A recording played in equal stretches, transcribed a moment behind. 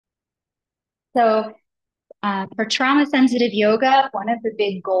So, for trauma sensitive yoga, one of the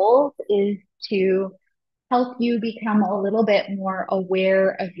big goals is to help you become a little bit more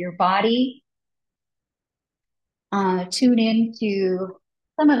aware of your body, tune into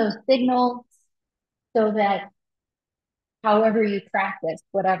some of those signals so that however you practice,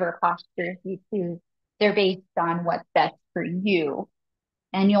 whatever postures you choose, they're based on what's best for you.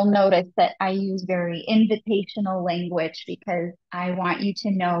 And you'll notice that I use very invitational language because I want you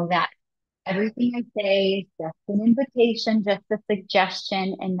to know that everything I say is just an invitation, just a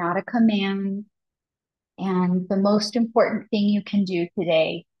suggestion, and not a command. And the most important thing you can do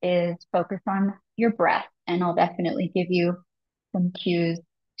today is focus on your breath. And I'll definitely give you some cues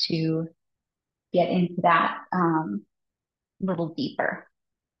to get into that a little deeper.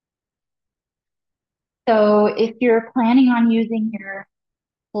 So if you're planning on using your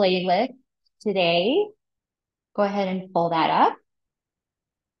playlist today, go ahead and pull that up.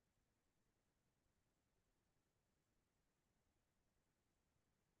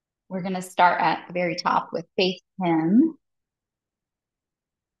 We're going to start at the very top with Face Him.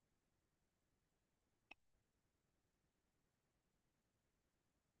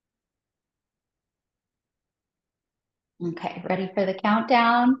 Okay, ready for the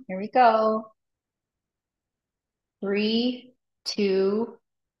countdown? Here we go. 3, 2,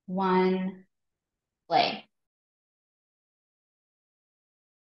 1, play.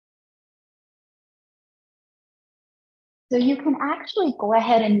 So you can actually go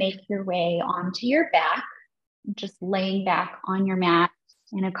ahead and make your way onto your back, just laying back on your mat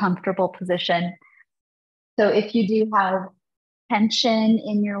in a comfortable position. So if you do have tension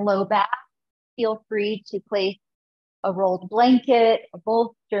in your low back, feel free to place a rolled blanket, a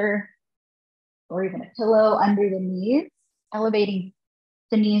bolster, or even a pillow under the knees. Elevating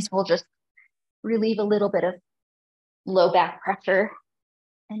the knees will just relieve a little bit of low back pressure.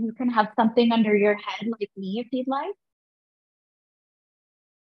 And you can have something under your head like me if you'd like.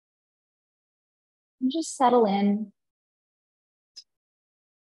 And just settle in,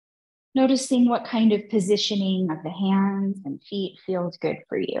 noticing what kind of positioning of the hands and feet feels good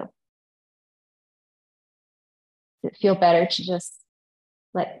for you. Does it feel better to just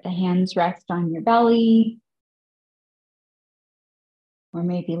let the hands rest on your belly? Or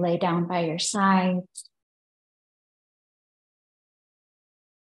maybe lay down by your sides?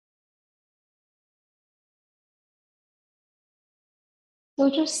 So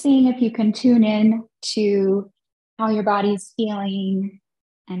just seeing if you can tune in to how your body's feeling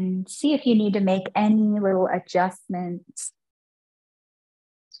and see if you need to make any little adjustments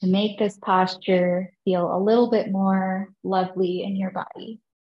to make this posture feel a little bit more lovely in your body.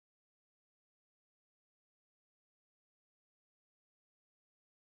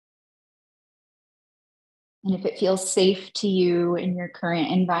 And if it feels safe to you in your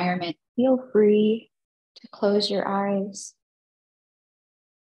current environment, feel free to close your eyes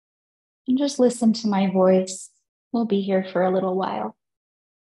and just listen to my voice. We'll be here for a little while.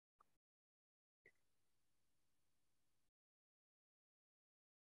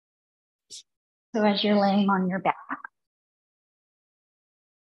 So as you're laying on your back,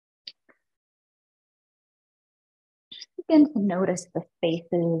 begin to notice the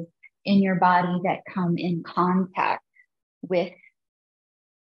spaces in your body that come in contact with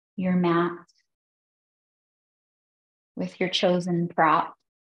your mat, with your chosen prop.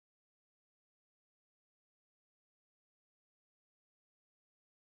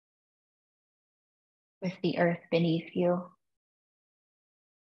 With the earth beneath you.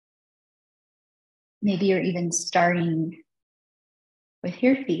 Maybe you're even starting with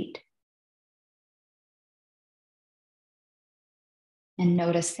your feet and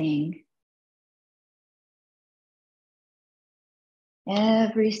noticing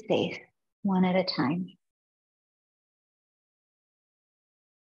every space one at a time.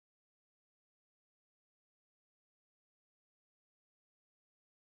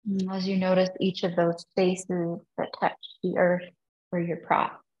 And as you notice each of those spaces that touch the earth or your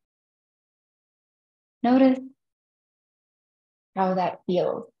prop, notice how that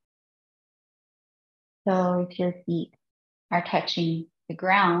feels. So if your feet are touching the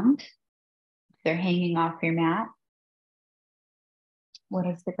ground, if they're hanging off your mat, what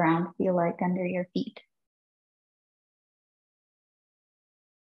does the ground feel like under your feet?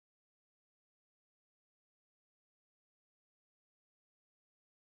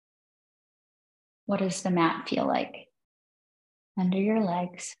 What does the mat feel like under your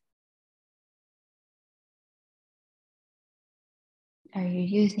legs? Are you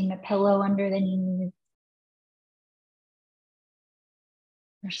using a pillow under the knees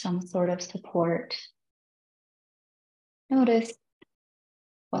or some sort of support? Notice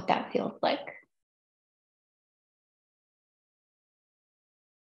what that feels like.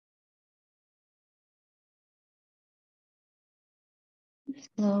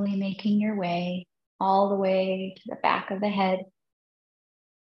 Slowly making your way all the way to the back of the head.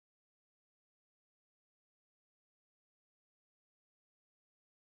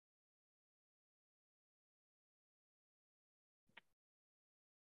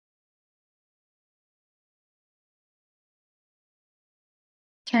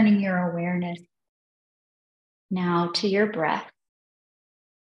 Turning your awareness now to your breath.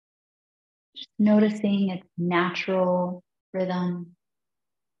 Just noticing its natural rhythm.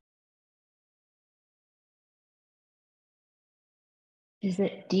 Is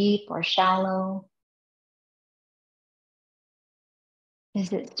it deep or shallow?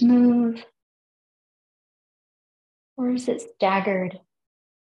 Is it smooth or is it staggered?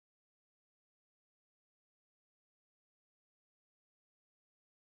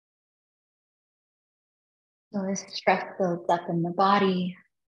 So as stress builds up in the body,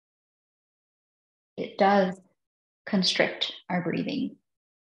 it does constrict our breathing.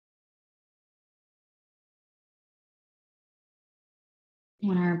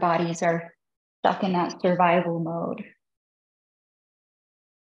 When our bodies are stuck in that survival mode.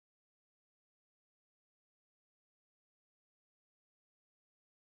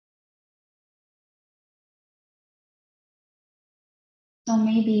 So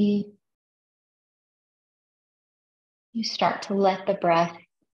maybe you start to let the breath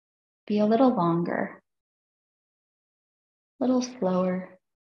be a little longer, a little slower,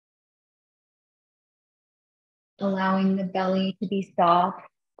 allowing the belly to be soft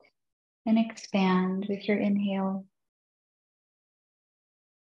and expand with your inhale.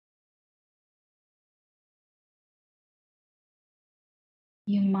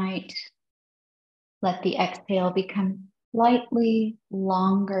 You might let the exhale become slightly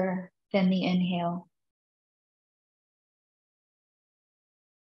longer than the inhale.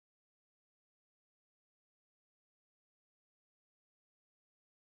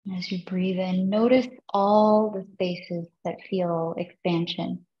 As you breathe in, notice all the spaces that feel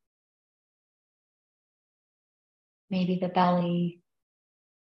expansion. Maybe the belly,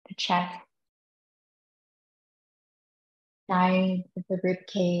 the chest, sides of the rib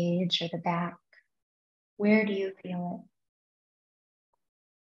cage or the back. Where do you feel it?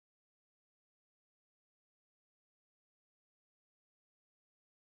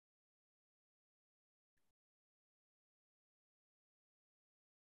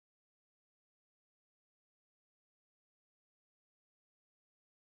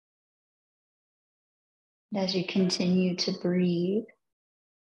 As you continue to breathe,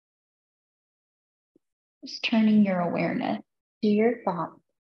 just turning your awareness to your thoughts.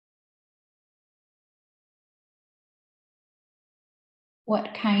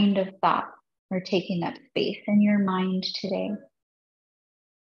 What kind of thoughts are taking up space in your mind today?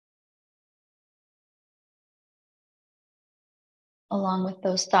 Along with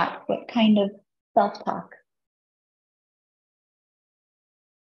those thoughts, what kind of self-talk?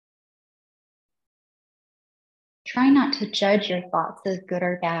 Try not to judge your thoughts as good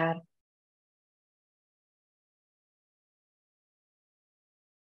or bad.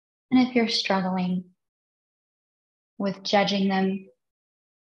 And if you're struggling with judging them,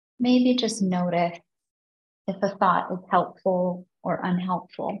 maybe just notice if a thought is helpful or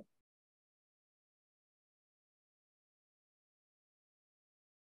unhelpful.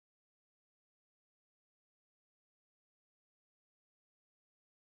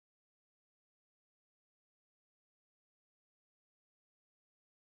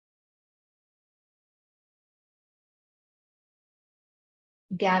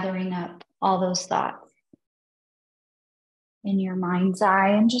 Gathering up all those thoughts in your mind's eye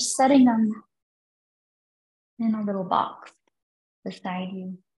and just setting them in a little box beside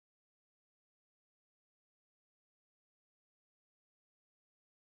you.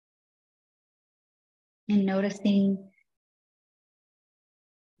 And noticing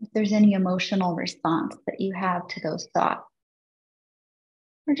if there's any emotional response that you have to those thoughts,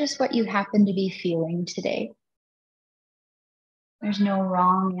 or just what you happen to be feeling today. There's no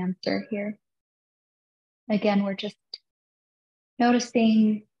wrong answer here. Again, we're just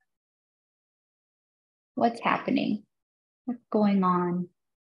noticing what's happening, what's going on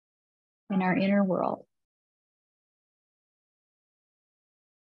in our inner world.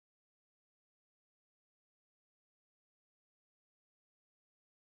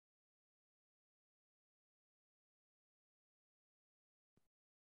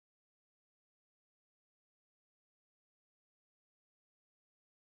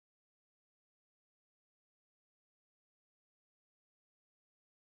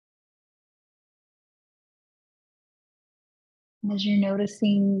 And as you're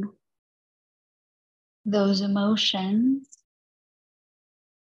noticing those emotions,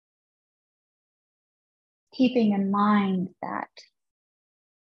 keeping in mind that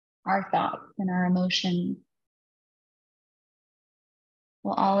our thoughts and our emotions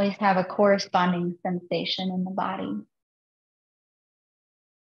will always have a corresponding sensation in the body.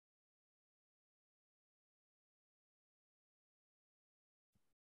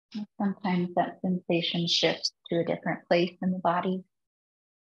 Sometimes that sensation shifts to a different place in the body.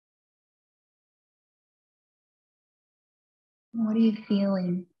 What are you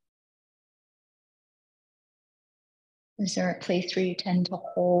feeling? Is there a place where you tend to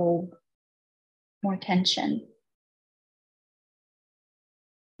hold more tension?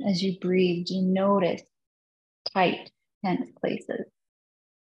 As you breathe, do you notice tight, tense places?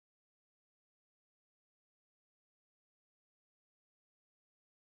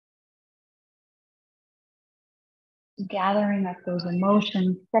 Gathering up those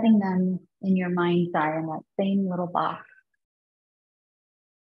emotions, setting them in your mind's eye in that same little box.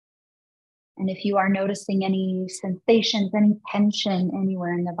 And if you are noticing any sensations, any tension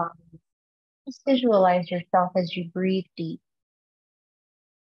anywhere in the body, just visualize yourself as you breathe deep,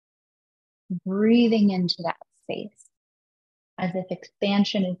 breathing into that space as if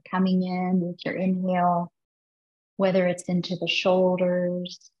expansion is coming in with your inhale, whether it's into the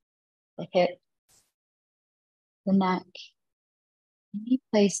shoulders, the hips, the neck, any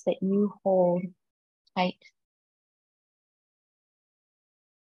place that you hold tight.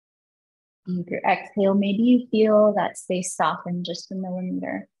 And with your exhale, maybe you feel that space soften just a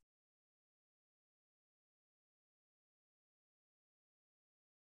millimeter.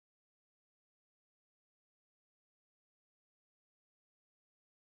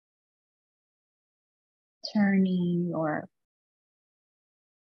 Turning your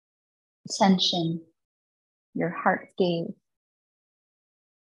attention, your heart's gaze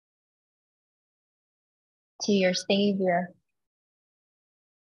to your Savior,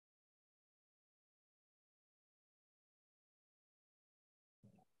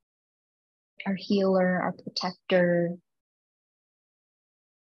 our healer, our protector,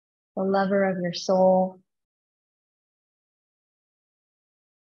 the lover of your soul.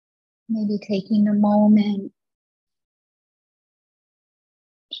 Maybe taking a moment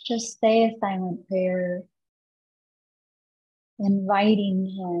to just say a silent prayer, inviting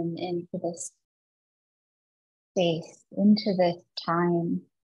him into this space, into this time.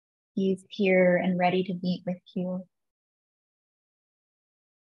 He's here and ready to meet with you.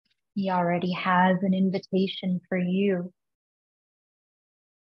 He already has an invitation for you.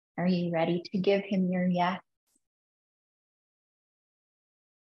 Are you ready to give him your yes?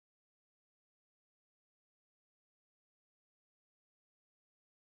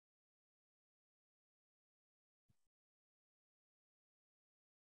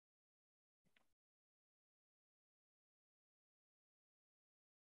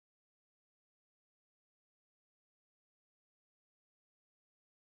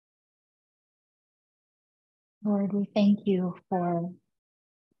 Lord, we thank you for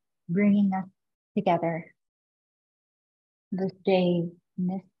bringing us together this day in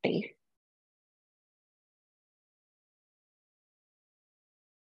this space.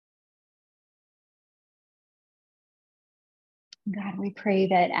 God, we pray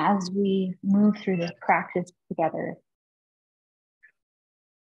that as we move through this practice together,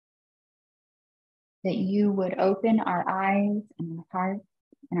 that you would open our eyes and our hearts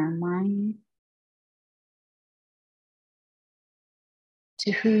and our minds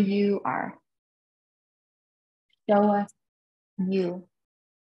to who you are. Show us you.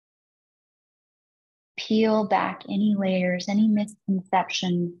 Peel back any layers, any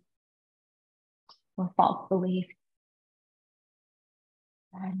misconceptions or false beliefs.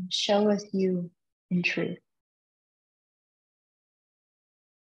 And show us you in truth.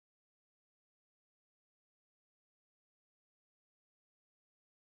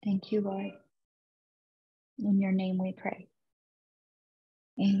 Thank you, Lord. In your name we pray.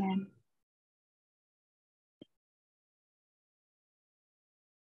 Amen.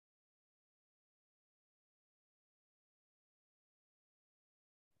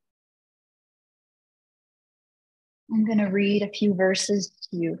 I'm going to read a few verses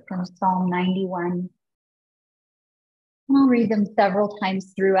to you from Psalm 91. And I'll read them several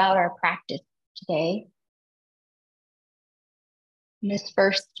times throughout our practice today. And this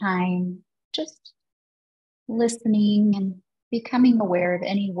first time, just listening and becoming aware of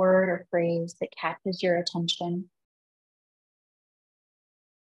any word or phrase that catches your attention.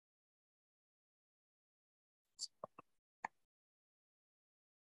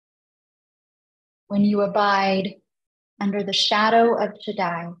 When you abide under the shadow of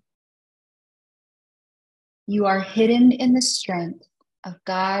Shaddai, you are hidden in the strength of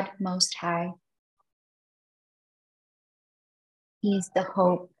God Most High. He's the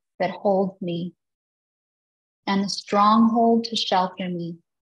hope that holds me and the stronghold to shelter me,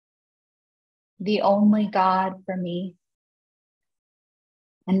 the only God for me,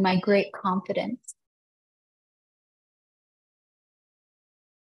 and my great confidence.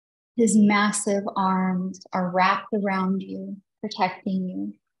 His massive arms are wrapped around you, protecting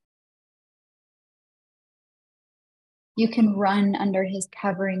you. You can run under his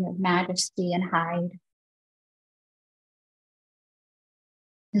covering of majesty and hide.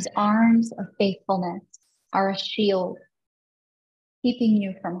 His arms of faithfulness are a shield, keeping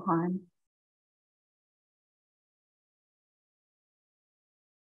you from harm.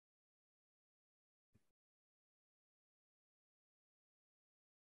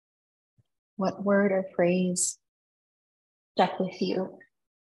 What word or phrase stuck with you?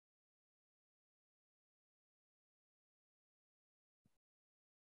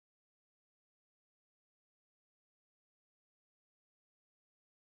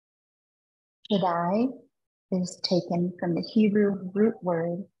 Shaddai is taken from the Hebrew root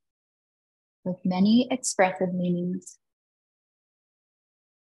word with many expressive meanings.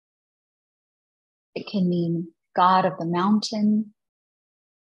 It can mean God of the mountain,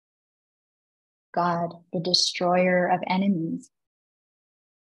 God, the destroyer of enemies,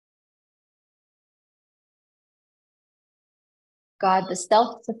 God, the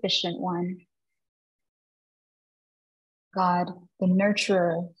self-sufficient one, God, the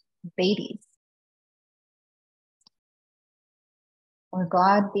nurturer of babies, or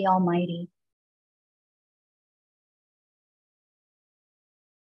God the Almighty.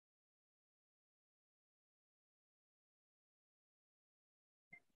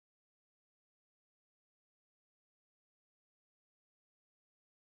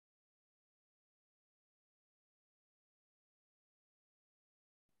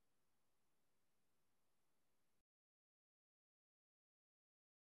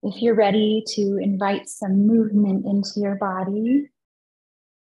 If you're ready to invite some movement into your body,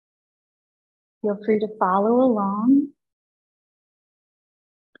 feel free to follow along.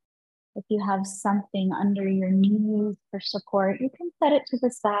 If you have something under your knees for support, you can set it to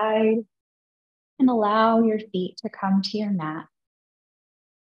the side and allow your feet to come to your mat.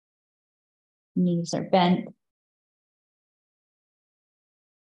 Knees are bent.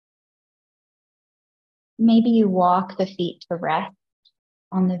 Maybe you walk the feet to rest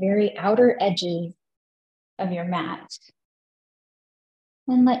on the very outer edges of your mat.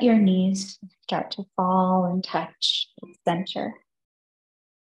 And let your knees start to fall and touch the center.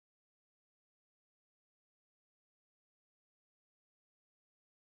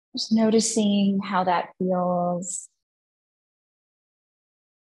 Just noticing how that feels.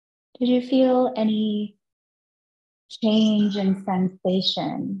 Did you feel any change in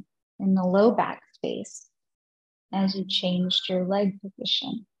sensation in the low back space as you changed your leg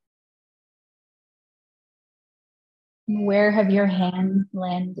position? Where have your hands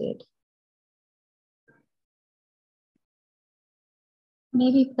landed?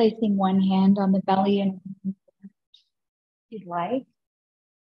 Maybe placing one hand on the belly and if you'd like,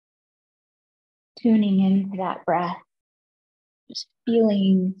 tuning into that breath, just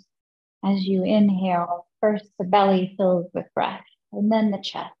feeling as you inhale, first the belly fills with breath and then the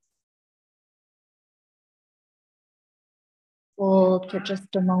chest. Hold for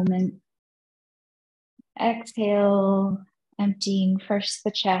just a moment. Exhale, emptying first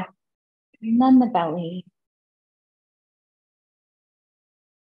the chest and then the belly.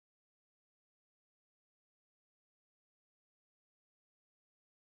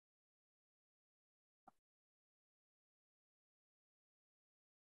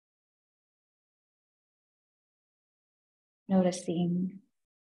 Noticing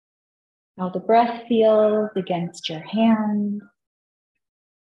how the breath feels against your hand.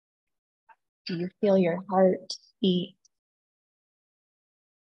 Do you feel your heart beat?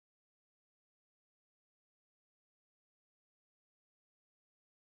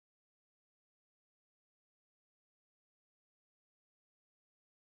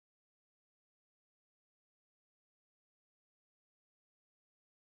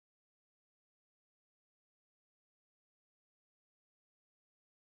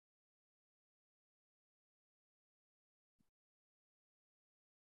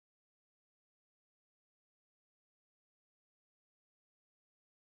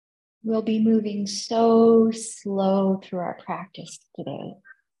 We'll be moving so slow through our practice today.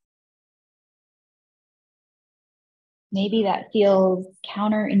 Maybe that feels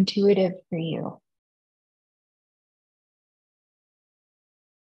counterintuitive for you.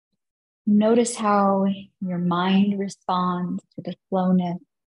 Notice how your mind responds to the slowness.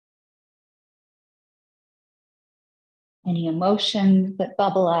 any emotions that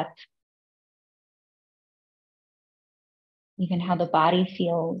bubble up, even how the body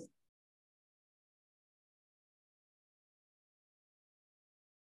feels.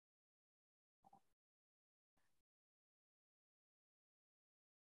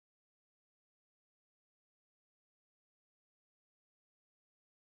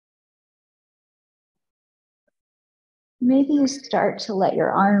 Maybe you start to let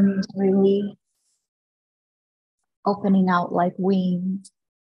your arms release, opening out like wings.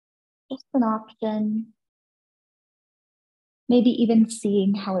 Just an option. Maybe even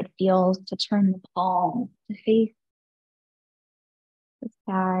seeing how it feels to turn the palm to face the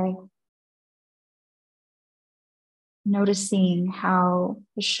sky. Noticing how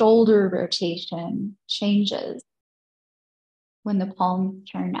the shoulder rotation changes when the palms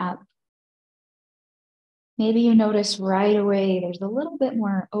turn up. Maybe you notice right away there's a little bit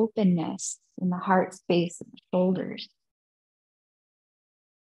more openness in the heart space of the shoulders.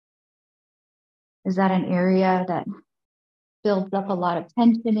 Is that an area that builds up a lot of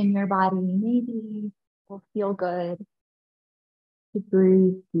tension in your body? Maybe it will feel good to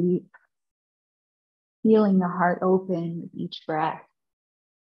breathe deep, feeling the heart open with each breath.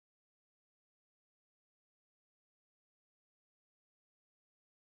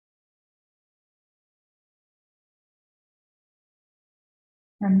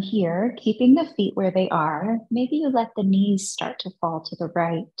 From here, keeping the feet where they are, maybe you let the knees start to fall to the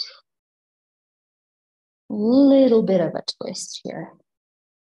right. A little bit of a twist here.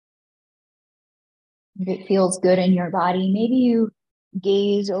 If it feels good in your body, maybe you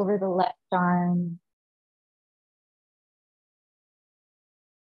gaze over the left arm.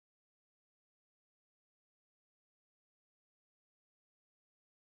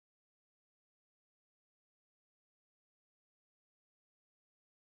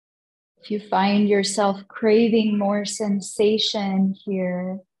 If you find yourself craving more sensation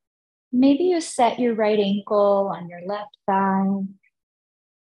here, maybe you set your right ankle on your left thigh.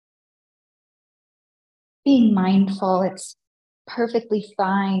 Being mindful, it's perfectly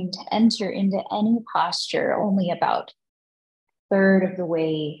fine to enter into any posture only about a third of the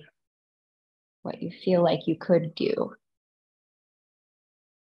way what you feel like you could do.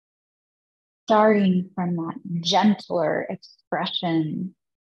 Starting from that gentler expression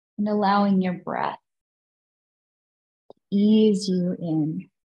and allowing your breath to ease you in.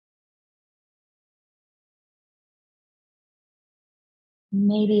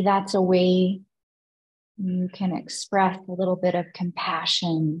 Maybe that's a way you can express a little bit of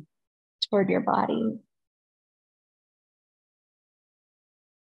compassion toward your body.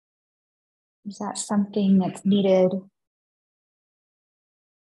 Is that something that's needed?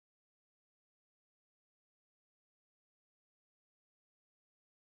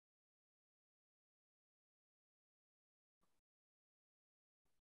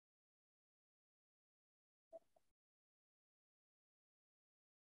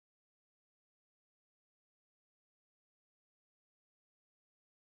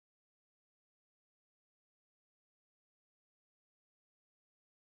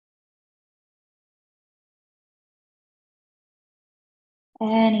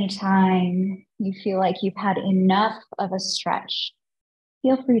 Anytime you feel like you've had enough of a stretch,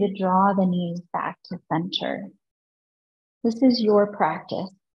 feel free to draw the knees back to center. This is your practice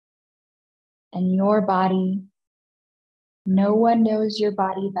and your body. No one knows your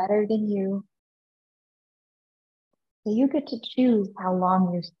body better than you. So you get to choose how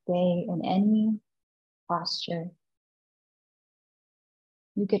long you stay in any posture.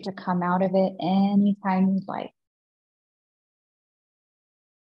 You get to come out of it anytime you like.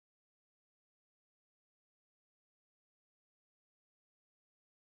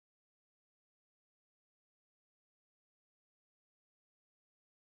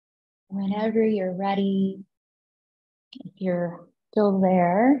 Whenever you're ready, if you're still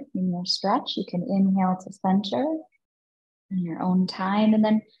there in your stretch, you can inhale to center in your own time, and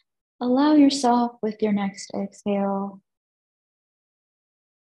then allow yourself with your next exhale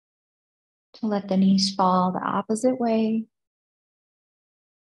to let the knees fall the opposite way,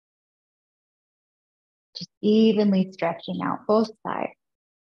 just evenly stretching out both sides.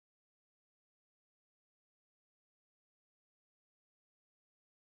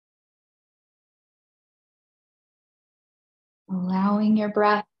 Allowing your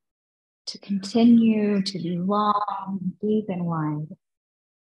breath to continue to be long, deep, and wide.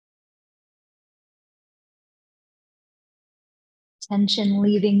 Tension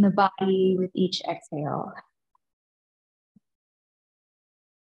leaving the body with each exhale.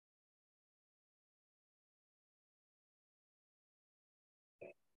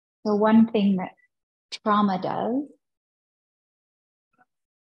 So one thing that trauma does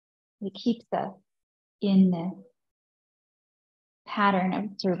It keeps us in this pattern of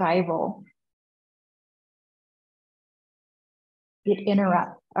survival. It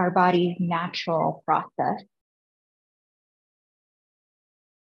interrupts our body's natural process.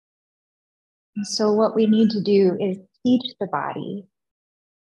 And so what we need to do is teach the body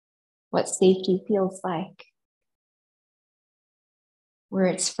what safety feels like, where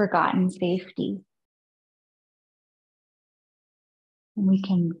it's forgotten safety. And we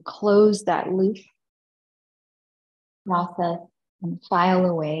can close that loop process and file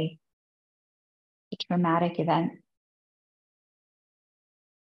away the traumatic event.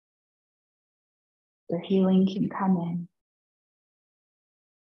 Where healing can come in.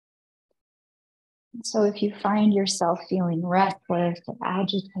 And so if you find yourself feeling restless or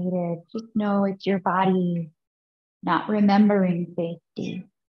agitated, just know it's your body not remembering safety.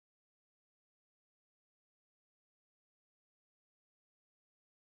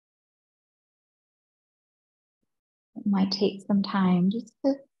 It might take some time just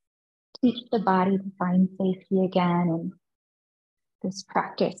to teach the body to find safety again. And this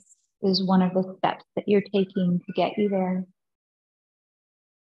practice is one of the steps that you're taking to get you there.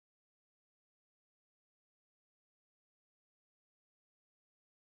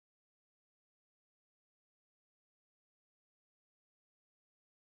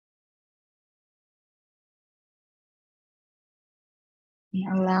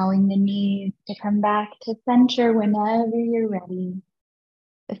 And allowing the knees to come back to center whenever you're ready.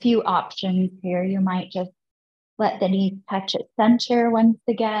 A few options here. You might just let the knees touch at center once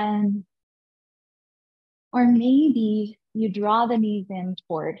again. Or maybe you draw the knees in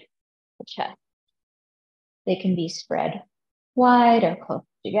toward the chest. They can be spread wide or close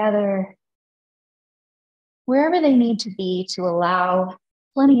together. Wherever they need to be to allow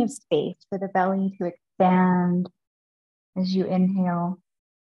plenty of space for the belly to expand as you inhale.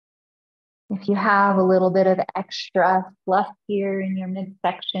 If you have a little bit of extra fluff here in your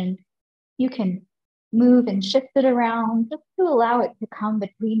midsection, you can move and shift it around just to allow it to come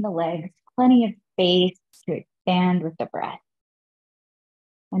between the legs. Plenty of space to expand with the breath.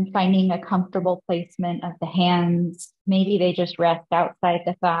 And finding a comfortable placement of the hands. Maybe they just rest outside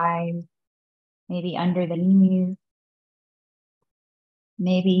the thighs, maybe under the knees,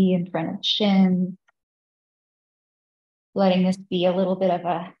 maybe in front of the shins. Letting this be a little bit of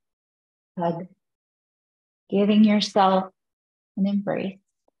a hug. Giving yourself an embrace.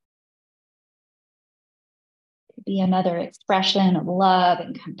 To be another expression of love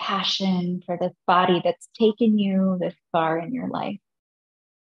and compassion for this body that's taken you this far in your life.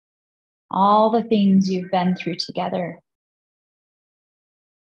 All the things you've been through together.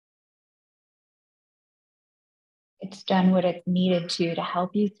 It's done what it's needed to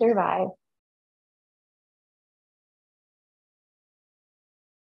help you survive.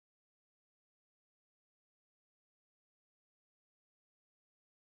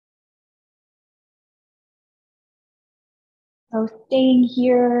 So staying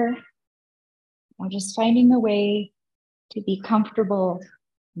here or just finding a way to be comfortable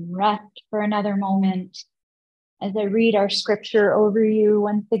and rest for another moment as I read our scripture over you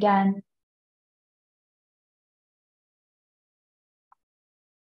once again.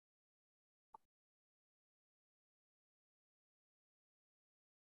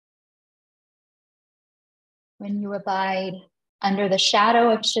 When you abide under the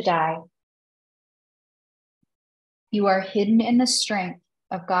shadow of Shaddai, you are hidden in the strength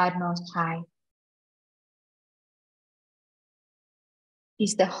of God Most High.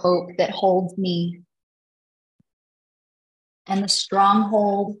 He's the hope that holds me and the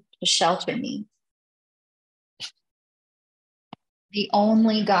stronghold to shelter me. The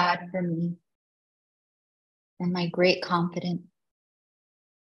only God for me and my great confidence.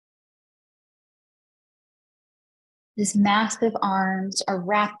 His massive arms are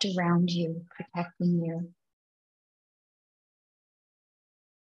wrapped around you, protecting you.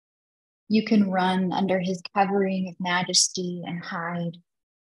 You can run under his covering of majesty and hide.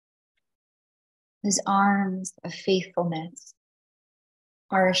 His arms of faithfulness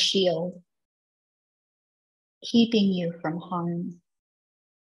are a shield, keeping you from harm.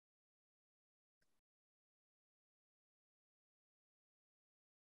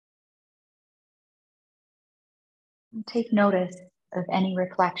 Take notice of any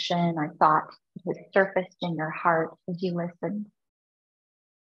reflection or thought that has surfaced in your heart as you listen.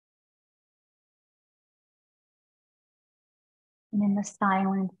 And in the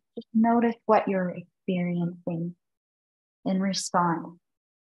silence, just notice what you're experiencing in response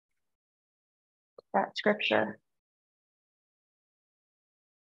to that scripture.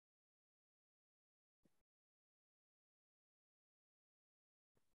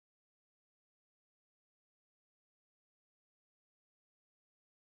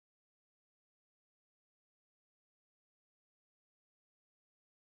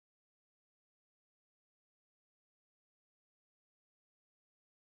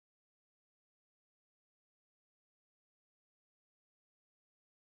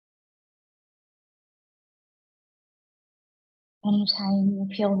 Anytime you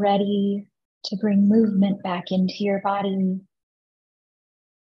feel ready to bring movement back into your body,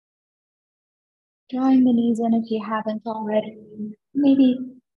 drawing the knees in if you haven't already, maybe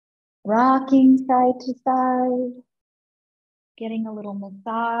rocking side to side, getting a little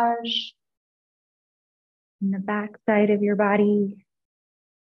massage in the back side of your body.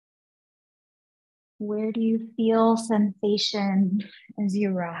 Where do you feel sensation as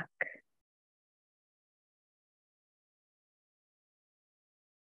you rock?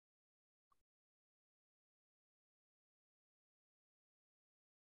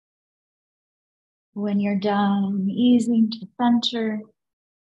 When you're done easing to center,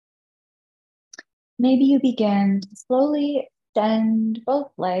 maybe you begin to slowly extend both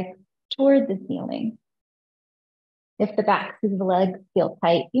legs toward the ceiling. If the backs of the legs feel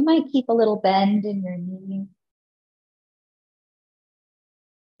tight, you might keep a little bend in your knees.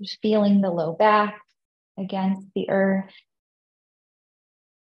 Just feeling the low back against the earth,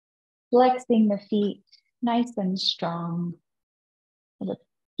 flexing the feet nice and strong. The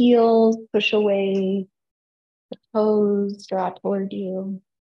heels push away, the toes draw toward you.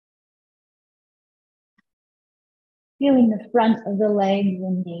 Feeling the front of the legs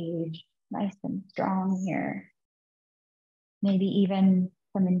engaged, nice and strong here. Maybe even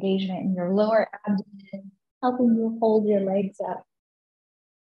some engagement in your lower abdomen, helping you hold your legs up.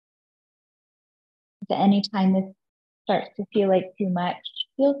 If at any time this starts to feel like too much,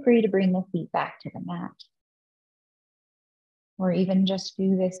 feel free to bring the feet back to the mat. Or even just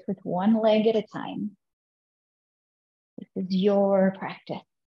do this with one leg at a time. This is your practice.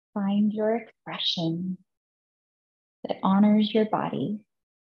 Find your expression that honors your body.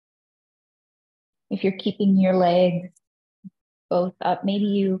 If you're keeping your legs both up, maybe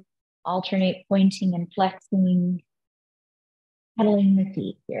you alternate pointing and flexing, pedaling the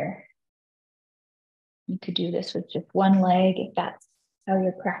feet here. You could do this with just one leg if that's how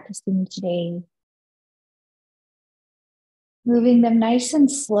you're practicing today. Moving them nice and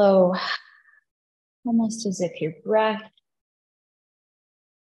slow, almost as if your breath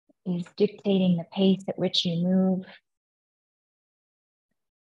is dictating the pace at which you move.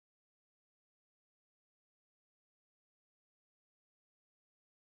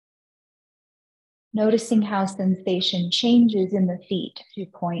 Noticing how sensation changes in the feet as you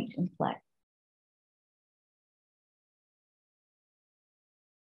point and flex.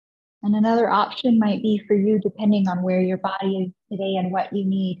 And another option might be for you, depending on where your body is today and what you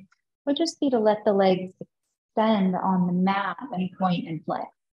need, would just be to let the legs extend on the mat and point and flex.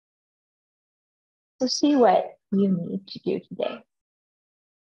 So see what you need to do today.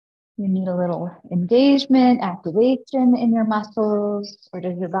 You need a little engagement, activation in your muscles, or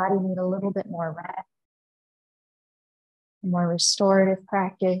does your body need a little bit more rest, more restorative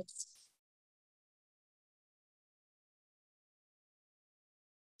practice?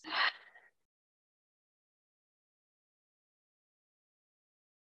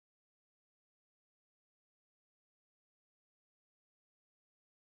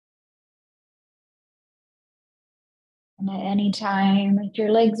 And at any time, if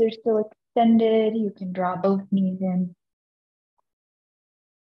your legs are still extended, you can draw both knees in,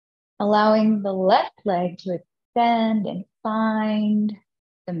 allowing the left leg to extend and find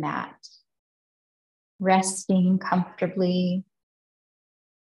the mat, resting comfortably,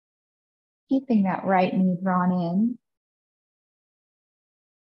 keeping that right knee drawn in,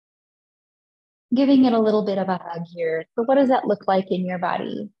 giving it a little bit of a hug here. So what does that look like in your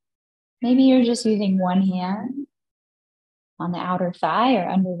body? Maybe you're just using one hand on the outer thigh or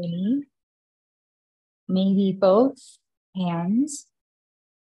under the knee. Maybe both hands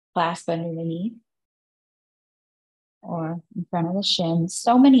clasp under the knee or in front of the shin.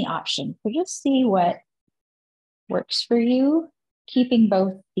 So many options. So just see what works for you, keeping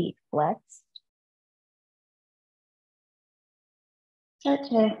both feet flexed. Start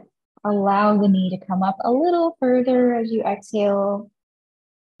to allow the knee to come up a little further as you exhale.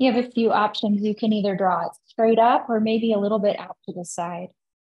 You have a few options. You can either draw it straight up or maybe a little bit out to the side.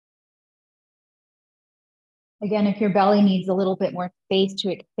 Again, if your belly needs a little bit more space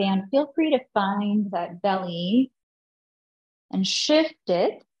to expand, feel free to find that belly and shift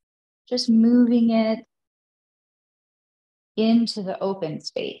it, just moving it into the open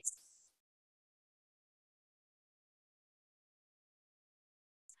space.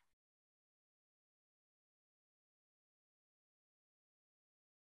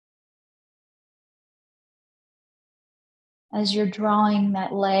 As you're drawing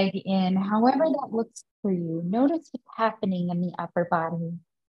that leg in, however that looks for you, notice what's happening in the upper body.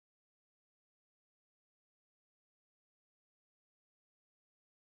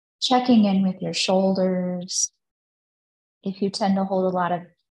 Checking in with your shoulders, If you tend to hold a lot of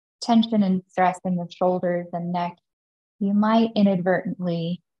tension and stress in the shoulders and neck, you might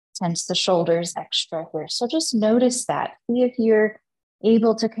inadvertently tense the shoulders extra here. So just notice that. See if you're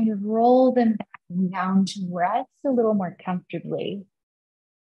able to kind of roll them back and down to rest a little more comfortably.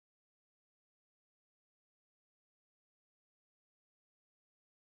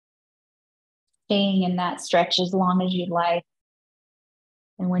 Staying in that stretch as long as you'd like.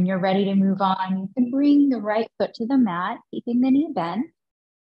 And when you're ready to move on, you can bring the right foot to the mat, keeping the knee bent.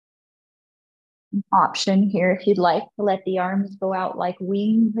 An option here, if you'd like to let the arms go out like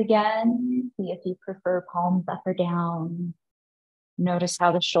wings again. See if you prefer palms up or down. Notice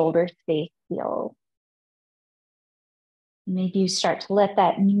how the shoulder space feels. Maybe you start to let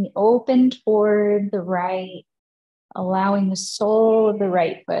that knee open toward the right, allowing the sole of the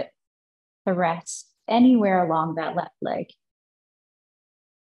right foot to rest anywhere along that left leg.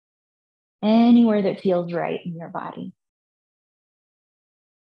 Anywhere that feels right in your body.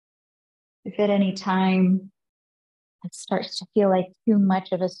 If at any time it starts to feel like too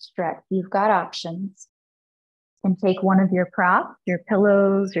much of a stretch, you've got options. You can take one of your props, your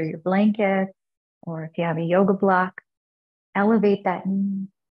pillows or your blanket, or if you have a yoga block, elevate that knee.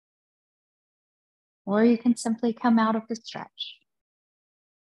 Or you can simply come out of the stretch.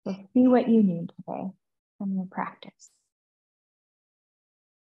 So see what you need today from your practice.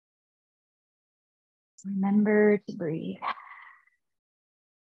 Remember to breathe.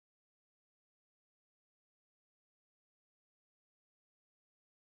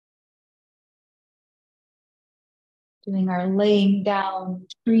 Doing our laying down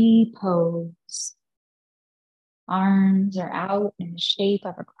tree pose. Arms are out in the shape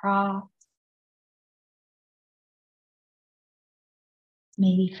of a cross.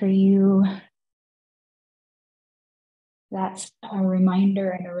 Maybe for you, that's a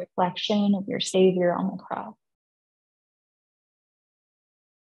reminder and a reflection of your Savior on the cross.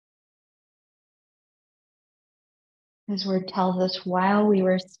 His word tells us, while we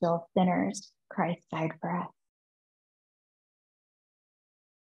were still sinners, Christ died for us.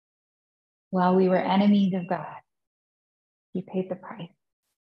 While we were enemies of God, he paid the price.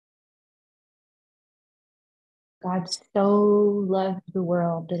 God so loved the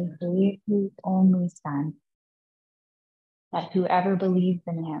world that he gave his only Son, that whoever believes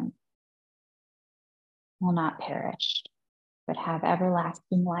in him will not perish, but have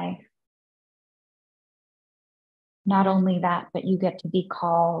everlasting life. Not only that, but you get to be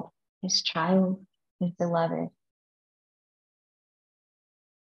called his child, his beloved.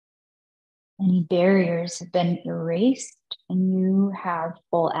 Any barriers have been erased, and you have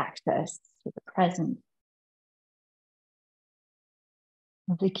full access to the presence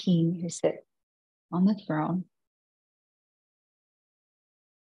of the King who sits on the throne.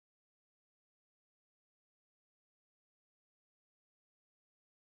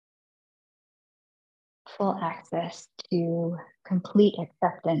 Full access to complete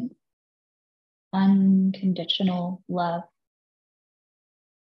acceptance, unconditional love,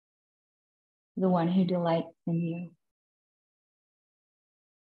 the one who delights in you.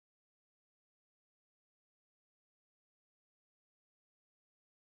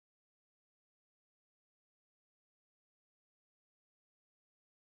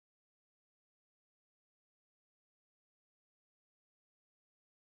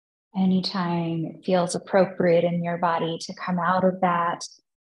 Anytime it feels appropriate in your body to come out of that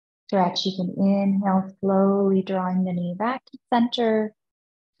stretch, you can inhale slowly, drawing the knee back to center.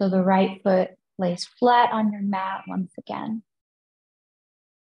 So the right foot lays flat on your mat once again.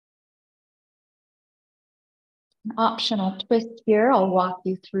 An optional twist here. I'll walk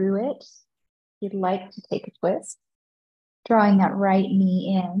you through it. If you'd like to take a twist, drawing that right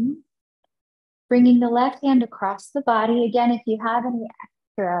knee in, bringing the left hand across the body. Again, if you have any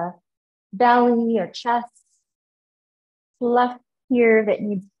extra belly or chest left here that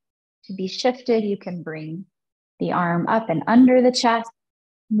needs to be shifted, you can bring the arm up and under the chest,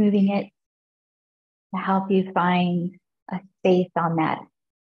 moving it to help you find a space on that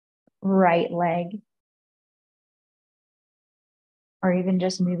right leg. Or even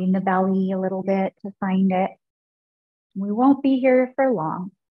just moving the belly a little bit to find it. We won't be here for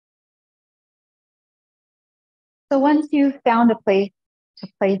long. So once you've found a place to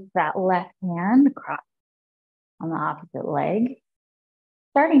place that left hand across on the opposite leg,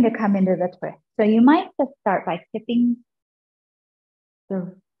 starting to come into the twist. So you might just start by tipping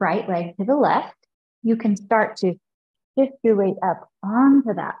the right leg to the left. You can start to shift your weight up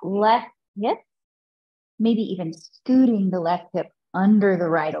onto that left hip, maybe even scooting the left hip under the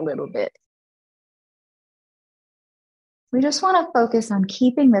right a little bit. We just want to focus on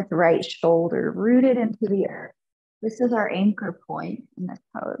keeping this right shoulder rooted into the earth. This is our anchor point in this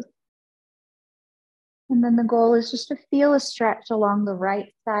pose. And then the goal is just to feel a stretch along the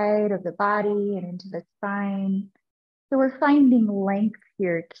right side of the body and into the spine. So we're finding length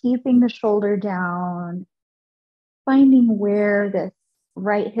here, keeping the shoulder down, finding where this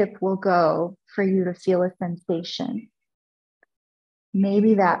right hip will go for you to feel a sensation.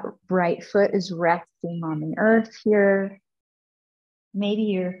 Maybe that right foot is resting on the earth here. Maybe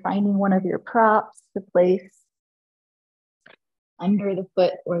you're finding one of your props to place under the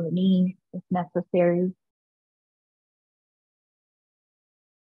foot or the knee if necessary.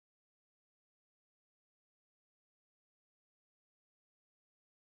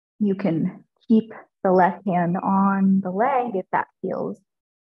 You can keep the left hand on the leg if that feels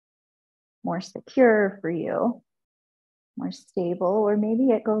more secure for you, more stable, or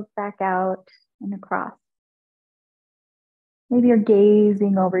maybe it goes back out and across. Maybe you're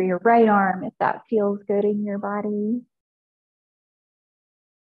gazing over your right arm if that feels good in your body.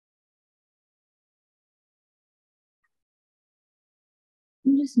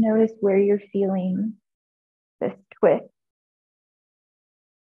 And just notice where you're feeling this twist.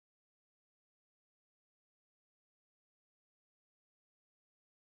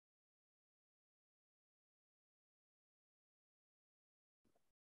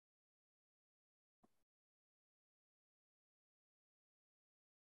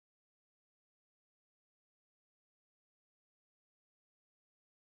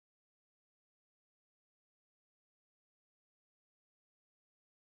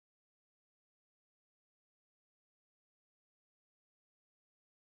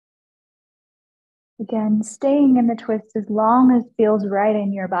 Again, staying in the twist as long as feels right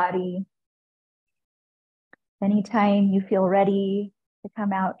in your body. Anytime you feel ready to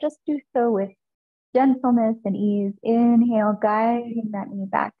come out, just do so with gentleness and ease. Inhale, guiding that knee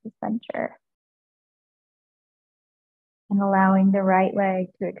back to center. And allowing the right leg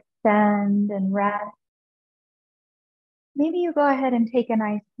to extend and rest. Maybe you go ahead and take a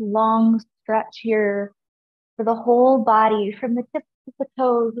nice long stretch here for the whole body, from the tips of the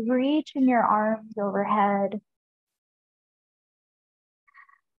toes, reaching your arms overhead.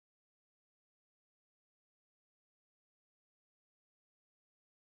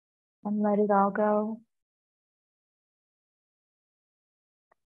 And let it all go.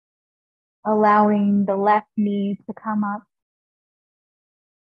 Allowing the left knee to come up,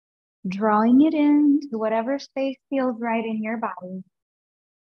 drawing it into whatever space feels right in your body.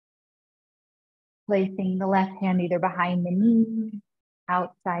 Placing the left hand either behind the knee,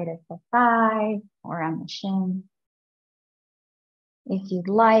 outside of the thigh, or on the shin. If you'd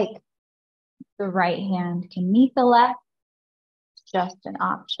like, the right hand can meet the left. It's just an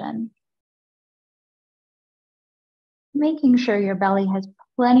option. Making sure your belly has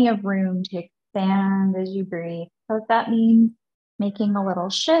plenty of room to expand as you breathe. So if that means making a little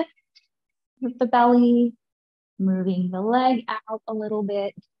shift with the belly, moving the leg out a little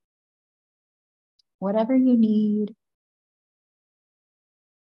bit, whatever you need.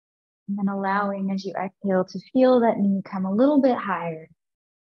 And then allowing, as you exhale, to feel that knee come a little bit higher.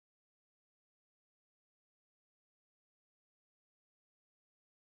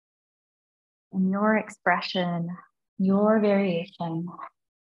 And your expression, your variation.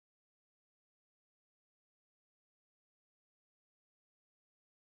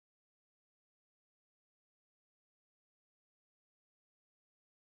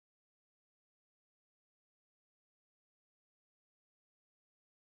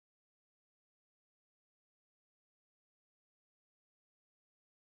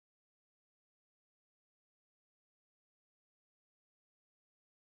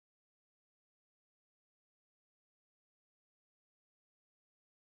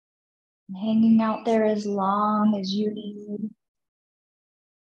 Hanging out there as long as you need.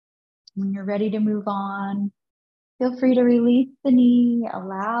 When you're ready to move on, feel free to release the knee,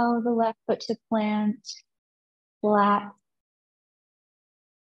 allow the left foot to plant flat.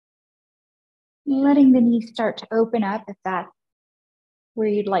 Letting the knee start to open up if that's where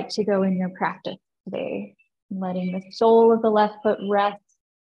you'd like to go in your practice today. Letting the sole of the left foot rest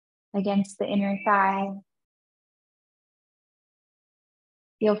against the inner thigh.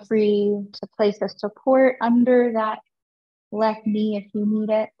 Feel free to place a support under that left knee if you need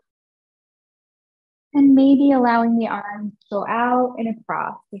it. And maybe allowing the arms to go out and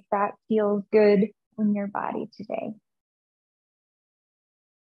across if that feels good in your body today.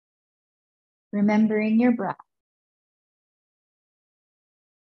 Remembering your breath.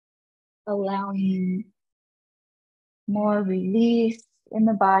 Allowing more release in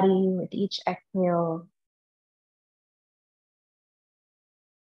the body with each exhale.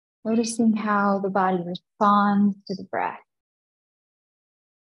 Noticing how the body responds to the breath.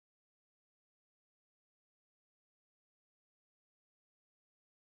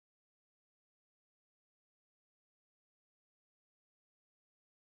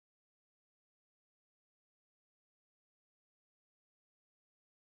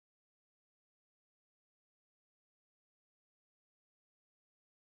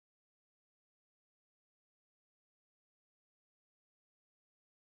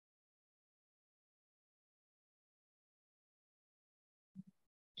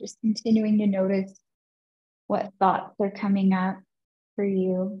 Just continuing to notice what thoughts are coming up for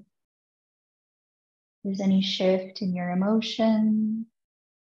you. If there's any shift in your emotion.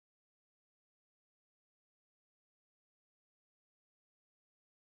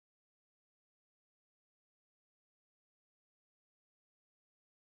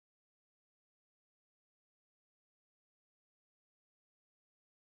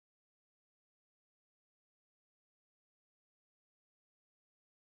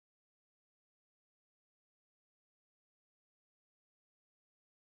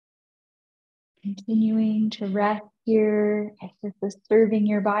 Continuing to rest here if this is serving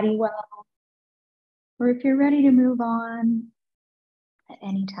your body well, or if you're ready to move on at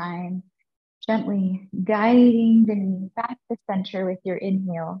any time, gently guiding the knee back to center with your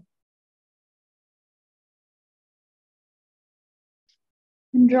inhale.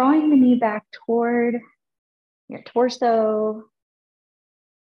 And drawing the knee back toward your torso,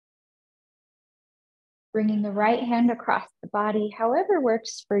 bringing the right hand across the body, however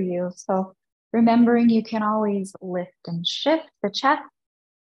works for you. So remembering you can always lift and shift the chest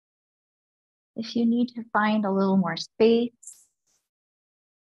if you need to find a little more space.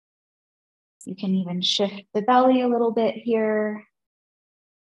 You can even shift the belly a little bit here,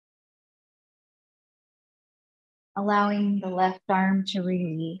 allowing the left arm to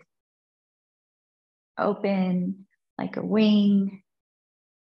release, open like a wing,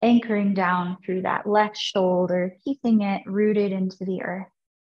 anchoring down through that left shoulder, keeping it rooted into the earth.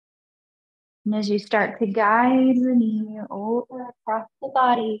 And as you start to guide the knee over across the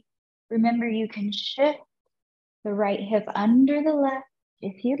body, remember you can shift the right hip under the left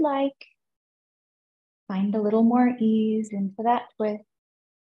if you'd like. Find a little more ease into that twist.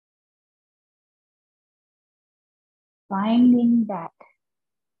 Finding that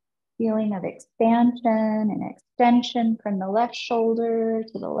feeling of expansion and extension from the left shoulder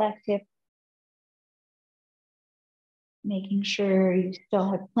to the left hip. Making sure you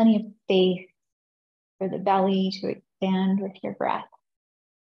still have plenty of space for the belly to expand with your breath.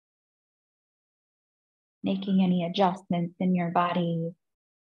 Making any adjustments in your body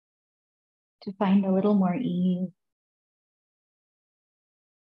to find a little more ease.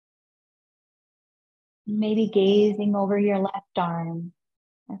 Maybe gazing over your left arm,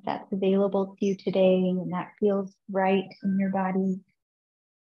 if that's available to you today and that feels right in your body.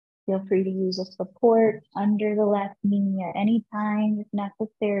 Feel free to use a support under the left knee at any time if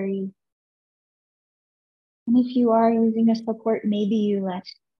necessary. And if you are using a support, maybe you let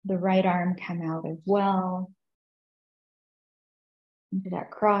the right arm come out as well into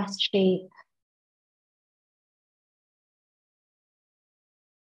that cross shape.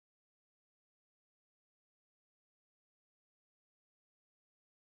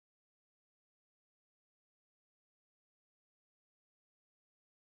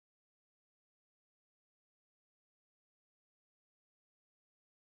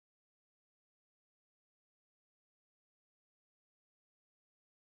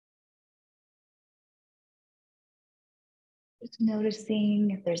 Just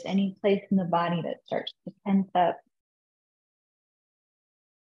noticing if there's any place in the body that starts to tense up.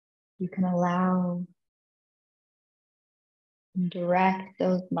 You can allow and direct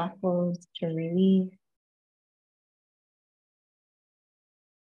those muscles to release.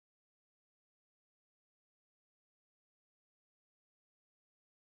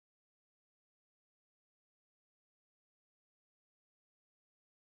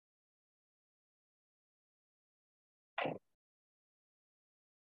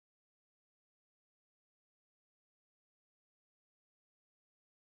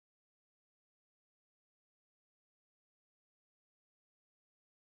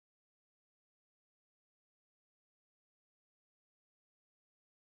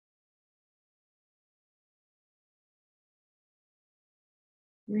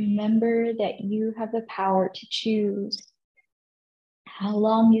 Remember that you have the power to choose how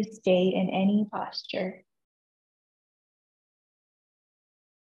long you stay in any posture.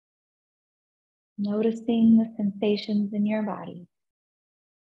 Noticing the sensations in your body.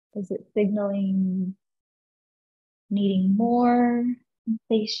 Is it signaling needing more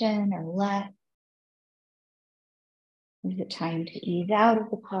sensation or less? Is it time to ease out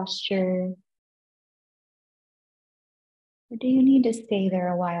of the posture? Or do you need to stay there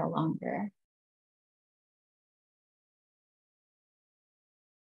a while longer?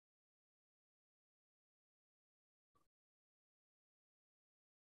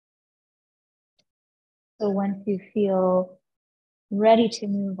 So once you feel ready to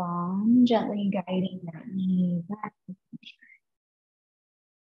move on, gently guiding that knee back,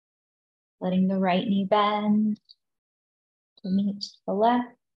 letting the right knee bend to meet the left,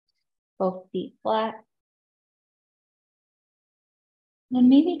 both feet flat. And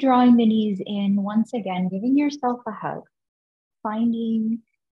maybe drawing the knees in once again, giving yourself a hug, finding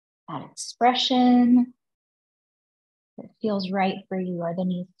that expression that feels right for you. Are the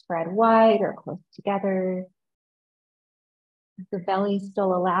knees spread wide or close together? Is the belly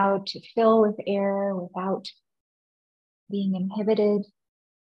still allowed to fill with air without being inhibited?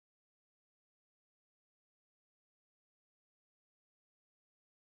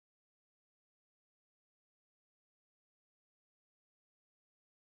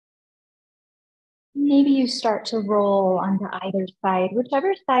 Maybe you start to roll onto either side,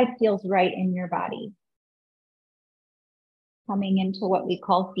 whichever side feels right in your body. Coming into what we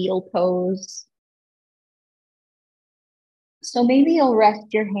call fetal pose. So maybe you'll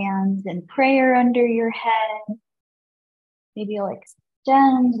rest your hands in prayer under your head. Maybe you'll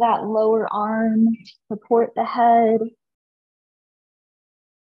extend that lower arm to support the head.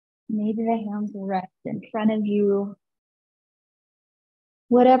 Maybe the hands will rest in front of you.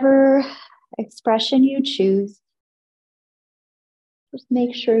 Whatever expression you choose, just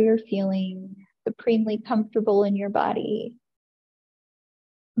make sure you're feeling supremely comfortable in your body.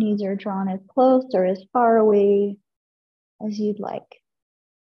 Knees are drawn as close or as far away as you'd like.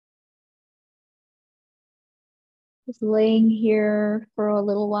 Just laying here for a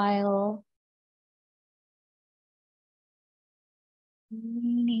little while,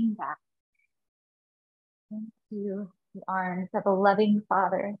 leaning back into the arms of a loving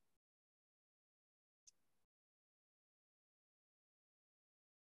Father.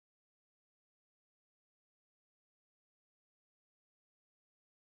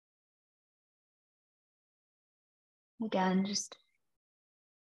 Again, just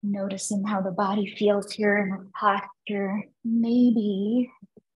noticing how the body feels here in this posture. Maybe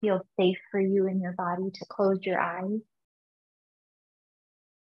it feels safe for you in your body to close your eyes.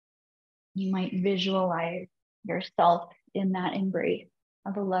 You might visualize yourself in that embrace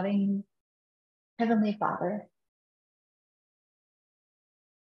of a loving Heavenly Father.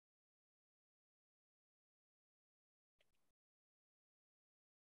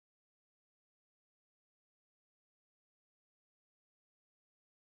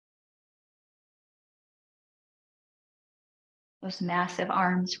 Those massive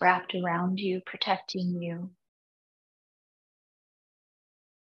arms wrapped around you, protecting you.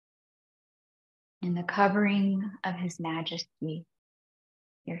 In the covering of His majesty,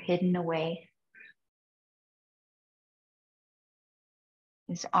 you're hidden away.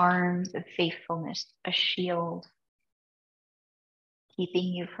 His arms of faithfulness, a shield, keeping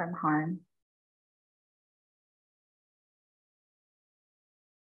you from harm.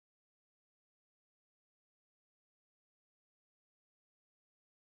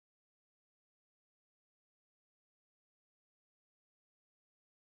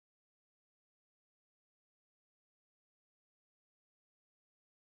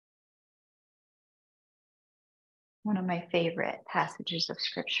 One of my favorite passages of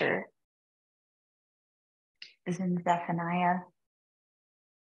scripture is in Zephaniah.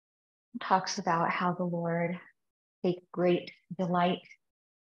 It talks about how the Lord takes great delight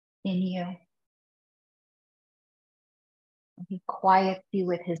in you. He quiets you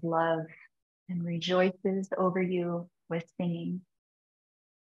with His love and rejoices over you with singing.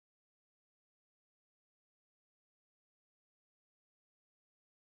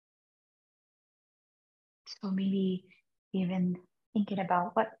 So maybe even thinking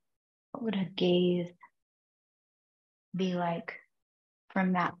about what would a gaze be like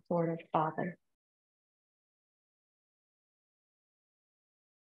from that sort of Father?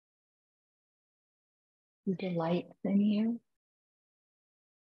 Who delights in you,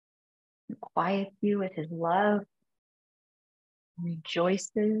 who quiets you with His love,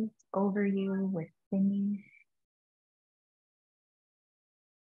 rejoices over you with singing.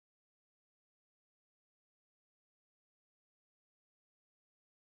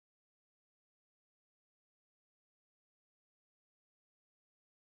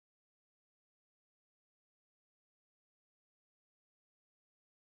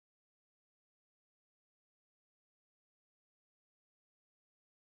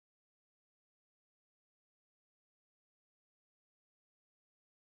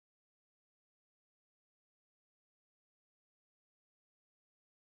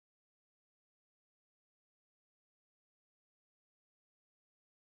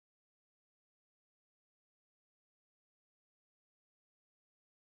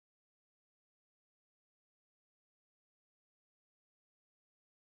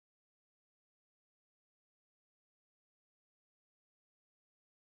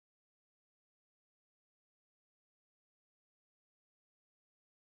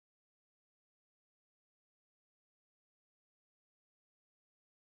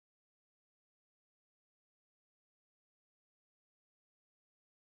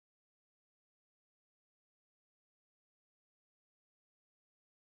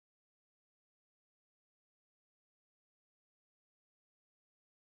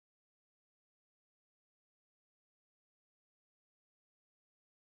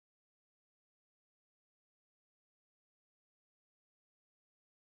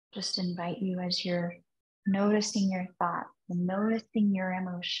 just invite you as you're noticing your thoughts and noticing your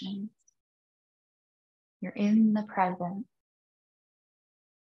emotions. You're in the presence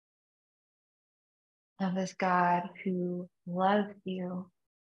of this God who loves you,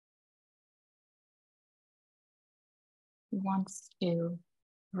 who wants to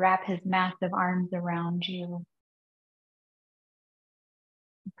wrap his massive arms around you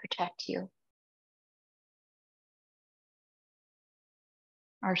and protect you.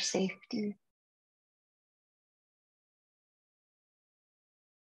 Our safety.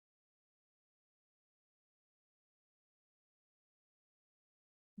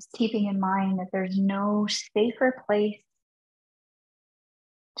 Just keeping in mind that there's no safer place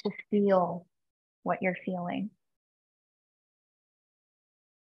to feel what you're feeling.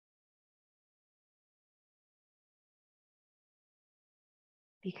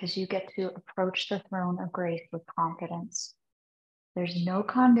 Because you get to approach the throne of grace with confidence. There's no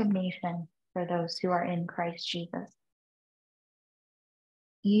condemnation for those who are in Christ Jesus.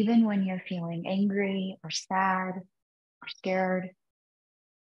 Even when you're feeling angry or sad or scared,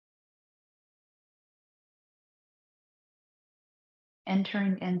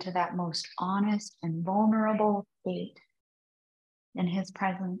 entering into that most honest and vulnerable state in his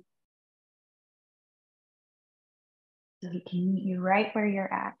presence, so he can meet you right where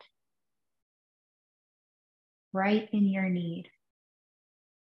you're at, right in your need.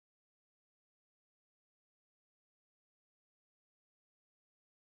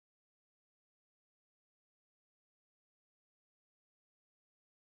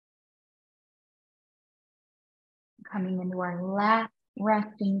 Coming into our last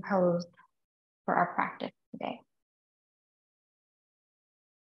resting pose for our practice today.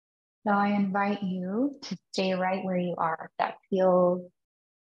 So I invite you to stay right where you are. If that feels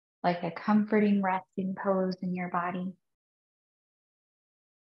like a comforting resting pose in your body.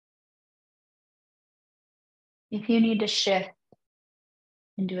 If you need to shift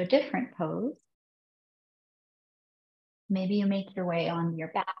into a different pose, maybe you make your way on your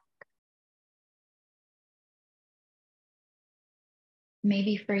back.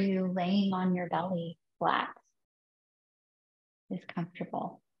 Maybe for you, laying on your belly flat is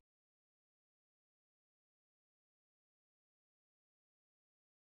comfortable.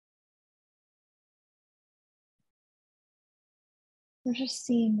 So just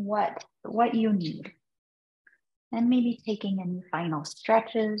seeing what you need. And maybe taking any final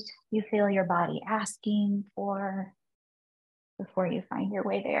stretches you feel your body asking for before you find your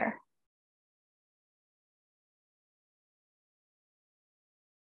way there.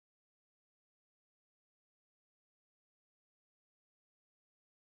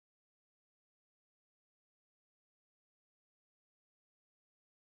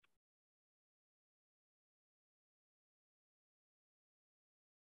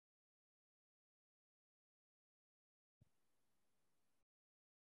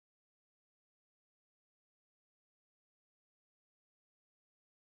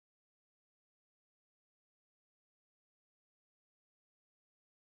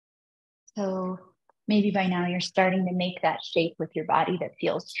 So maybe by now you're starting to make that shape with your body that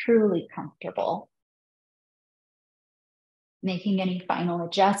feels truly comfortable. Making any final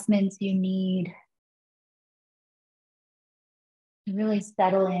adjustments you need to really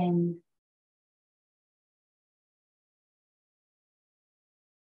settle in.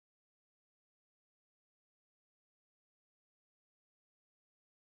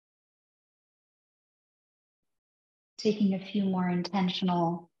 Taking a few more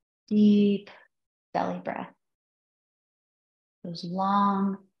intentional, deep belly breaths. Those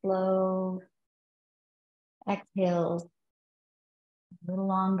long, slow exhales, a little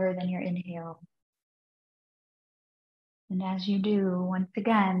longer than your inhale. And as you do, once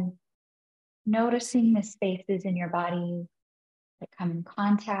again, noticing the spaces in your body that come in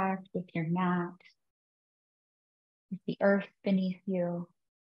contact with your mat, with the earth beneath you,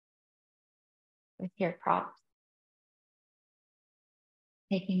 with your props.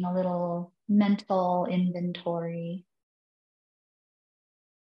 Taking a little mental inventory.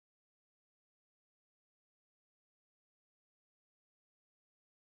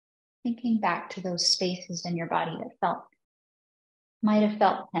 Thinking back to those spaces in your body that might have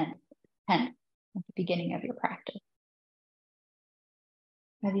felt tense at the beginning of your practice.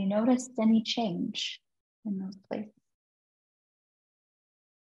 Have you noticed any change in those places?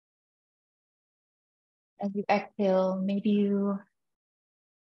 As you exhale, maybe you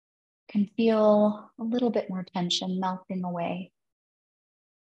can feel a little bit more tension melting away,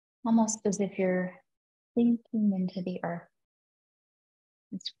 almost as if you're sinking into the earth.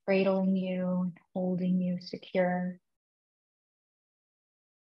 It's cradling you and holding you secure.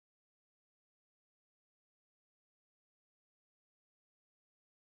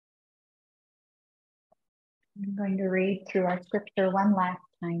 I'm going to read through our scripture one last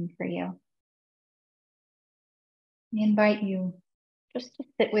time for you. I invite you just to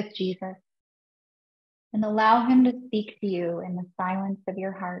sit with Jesus and allow him to speak to you in the silence of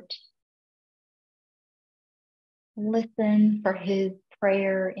your heart. Listen for his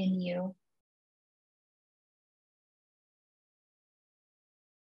prayer in you.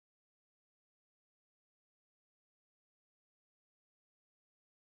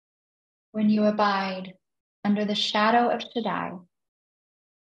 When you abide under the shadow of Shaddai,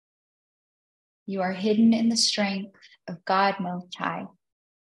 you are hidden in the strength of God Most High.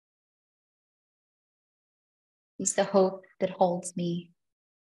 He's the hope that holds me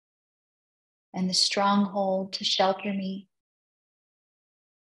and the stronghold to shelter me,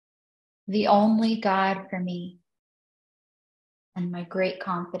 the only God for me and my great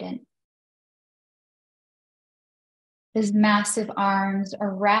confidence. His massive arms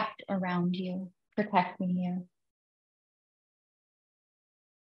are wrapped around you, protecting you.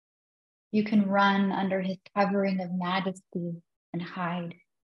 You can run under his covering of majesty and hide.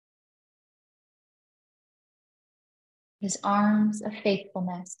 His arms of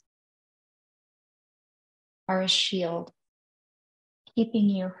faithfulness are a shield, keeping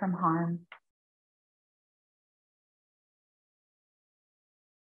you from harm.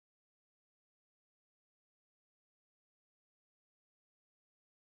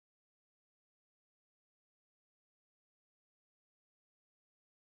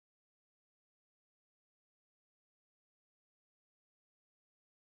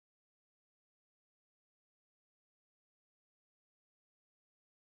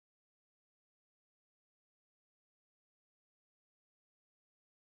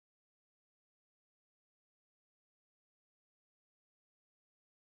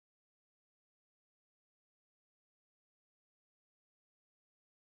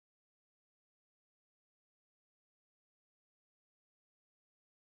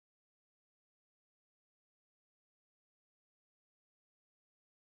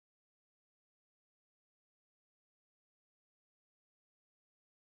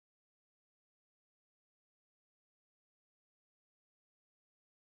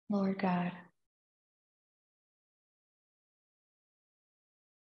 Lord God,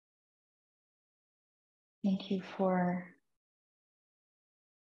 thank you for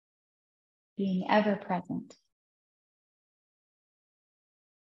being ever present.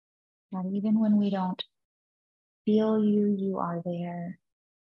 That even when we don't feel you, you are there.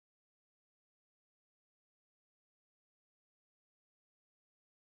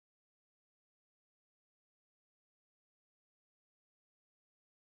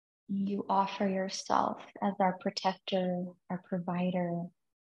 You offer yourself as our protector, our provider,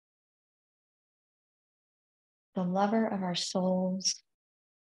 the lover of our souls,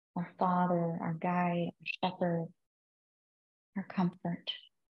 our Father, our guide, our shepherd, our comfort.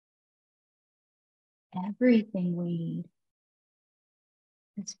 Everything we need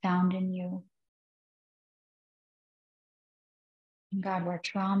is found in you. And God, where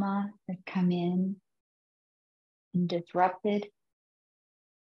trauma has come in and disrupted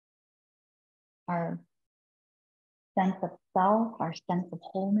our sense of self, our sense of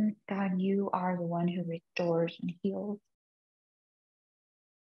wholeness, God, you are the one who restores and heals.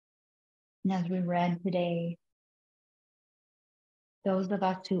 And as we read today, those of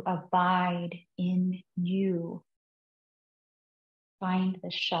us who abide in you find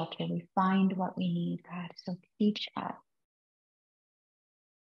the shelter. We find what we need, God. So teach us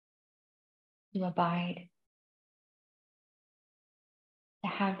to abide,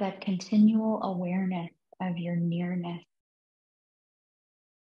 to have that continual awareness of your nearness,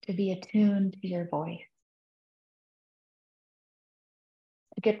 to be attuned to your voice,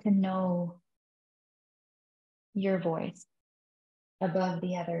 to get to know your voice above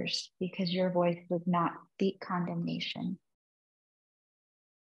the others, because your voice does not speak condemnation.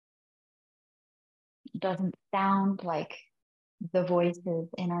 It doesn't sound like the voices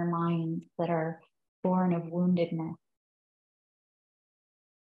in our minds that are born of woundedness.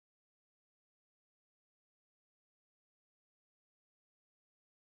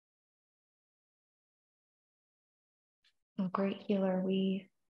 So great healer, we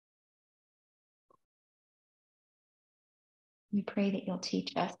pray that you'll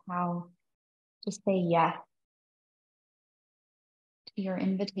teach us how to say yes to your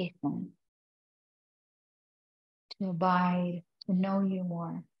invitation, to abide, to know you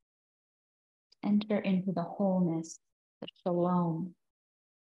more, enter into the wholeness, the shalom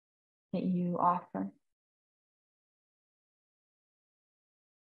that you offer.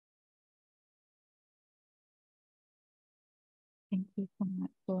 Thank you so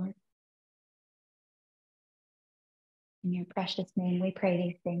much, Lord. In your precious name, we pray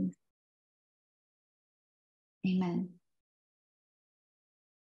these things. Amen.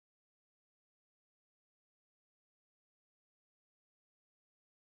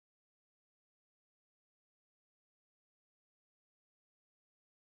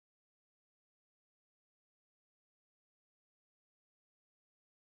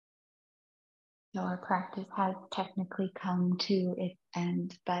 So our practice has technically come to its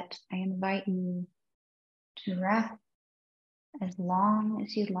end, but I invite you to rest as long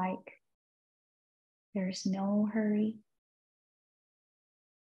as you'd like. There's no hurry.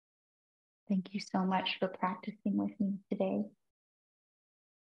 Thank you so much for practicing with me today.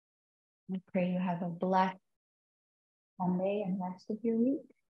 I pray you have a blessed Sunday and rest of your week.